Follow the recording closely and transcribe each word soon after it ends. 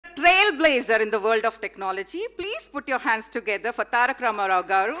trailblazer in the world of technology. Please put your hands together for Tarak Ramarao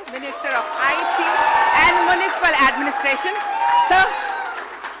Garu, Minister of IT and Municipal Administration. Sir.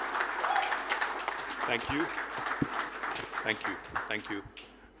 Thank you. Thank you. Thank you.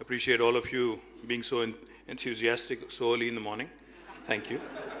 Appreciate all of you being so enthusiastic so early in the morning. Thank you.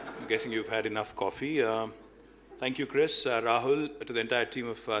 I'm guessing you've had enough coffee. Thank you, Chris, Rahul, to the entire team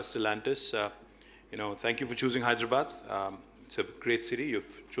of Stellantis. Thank you for choosing Hyderabad. It's a great city.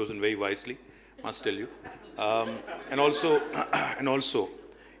 You've chosen very wisely, must tell you. And also,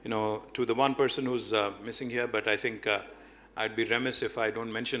 to the one person who's missing here, but I think I'd be remiss if I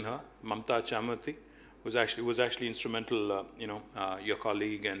don't mention her, Mamta Chamurthy, was actually instrumental. Your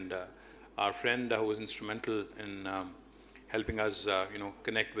colleague and our friend who was instrumental in helping us,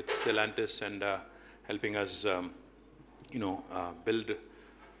 connect with Stellantis and helping us, build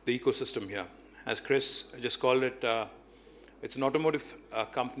the ecosystem here. As Chris just called it, it's an automotive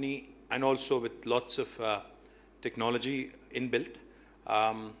company and also with lots of technology inbuilt.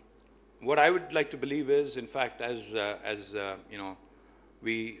 What I would like to believe is, in fact, as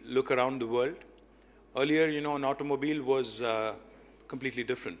we look around the world, earlier, an automobile was completely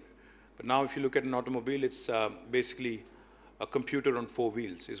different. But now if you look at an automobile, it's basically a computer on 4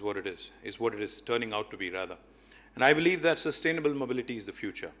 wheels is what it is turning out to be, rather. And I believe that sustainable mobility is the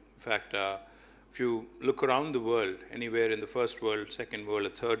future. In fact, if you look around the world, anywhere in the first world, second world, or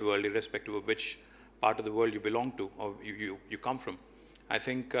third world, irrespective of which part of the world you belong to or you come from, I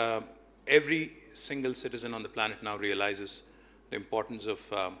think every single citizen on the planet now realizes the importance of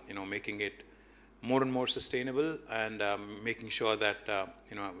making it more and more sustainable and making sure that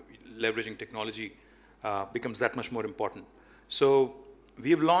leveraging technology becomes that much more important. So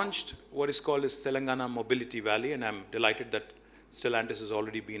we have launched what is called as Telangana Mobility Valley, and I'm delighted that Stellantis has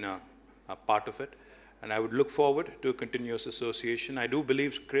already been a part of it, and I would look forward to a continuous association. I do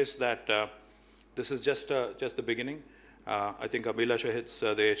believe, Chris, that this is just the beginning. I think Abhilasha hits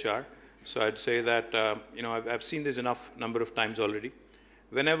the HR, so I'd say that I've seen this enough number of times already.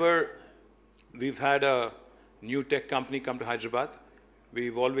 Whenever we've had a new tech company come to Hyderabad,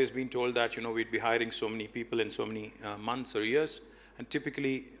 we've always been told that we'd be hiring so many people in so many months or years, and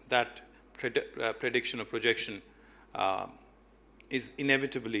typically that prediction or projection is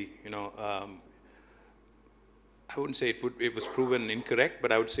inevitably, I wouldn't say it was proven incorrect,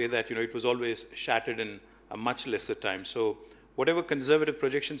 but I would say that it was always shattered in a much lesser time. So whatever conservative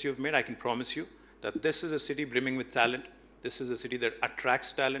projections you've made, I can promise you that this is a city brimming with talent. This is a city that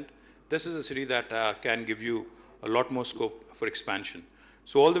attracts talent. This is a city that can give you a lot more scope for expansion.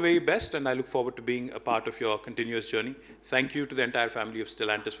 So all the very best, and I look forward to being a part of your continuous journey. Thank you to the entire family of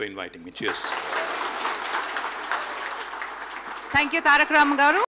Stellantis for inviting me. Cheers. Thank you, Tarak Ram Garu.